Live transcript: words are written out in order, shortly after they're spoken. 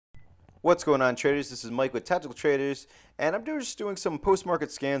What's going on, traders? This is Mike with Tactical Traders, and I'm just doing some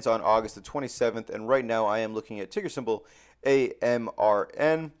post-market scans on August the 27th, and right now I am looking at ticker symbol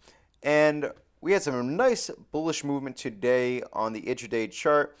AMRN, and we had some nice bullish movement today on the intraday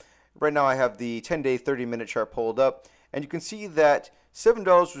chart. Right now I have the 10-day, 30-minute chart pulled up, and you can see that $7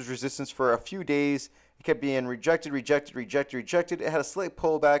 was resistance for a few days. It kept being rejected. It had a slight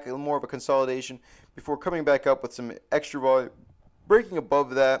pullback, a little more of a consolidation before coming back up with some extra volume, breaking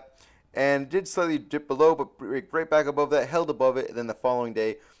above that, and did slightly dip below, but right back above that, held above it, and then the following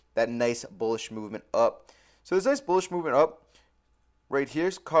day, that nice bullish movement up. So this nice bullish movement up right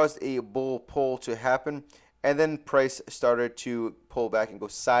here caused a bull pull to happen, and then price started to pull back and go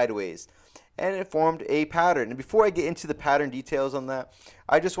sideways, and it formed a pattern. And before I get into the pattern details on that,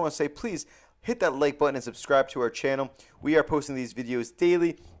 I just want to say, please hit that like button and subscribe to our channel. We are posting these videos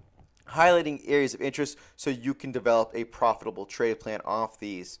daily, highlighting areas of interest so you can develop a profitable trade plan off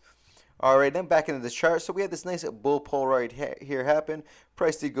these. Alright, then back into the chart. So we had this nice bull pull right here happen.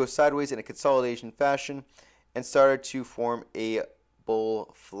 Price did go sideways in a consolidation fashion and started to form a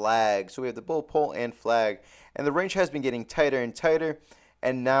bull flag. So we have the bull pull and flag. And the range has been getting tighter and tighter.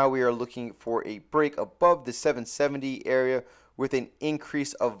 And now we are looking for a break above the 770 area with an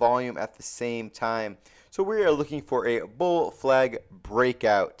increase of volume at the same time. So we are looking for a bull flag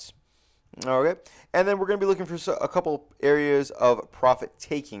breakout. Okay, and then we're going to be looking for a couple areas of profit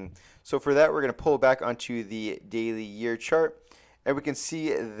taking. So for that, we're going to pull back onto the daily year chart, and we can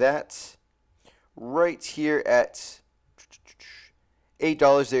see that right here at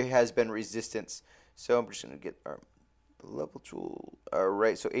 $8 there has been resistance. So I'm just going to get our level tool. All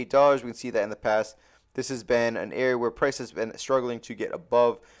right, so $8, we can see that in the past. This has been an area where price has been struggling to get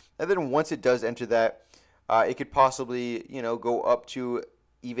above, and then once it does enter that, it could possibly, go up to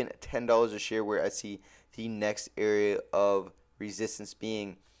even $10 a share, where I see the next area of resistance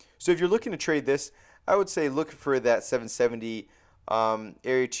being. So if you're looking to trade this, I would say look for that 770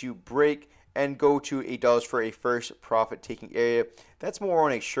 area to break and go to $8 for a first profit taking area. That's more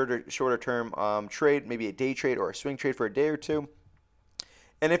on a shorter term trade, maybe a day trade or a swing trade for a day or two.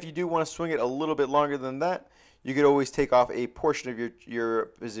 And if you do want to swing it a little bit longer than that, you could always take off a portion of your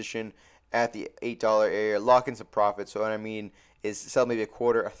position at the $8 area, lock in some profit. So what I mean is sell maybe a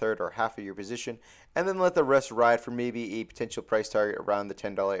quarter, a third, or half of your position, and then let the rest ride for maybe a potential price target around the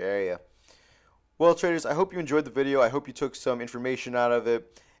 $10 area. Well, traders, I hope you enjoyed the video. I hope you took some information out of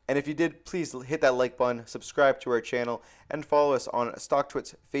it. And if you did, please hit that like button, subscribe to our channel, and follow us on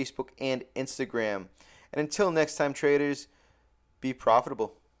StockTwits, Facebook, and Instagram. And until next time, traders, be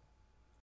profitable.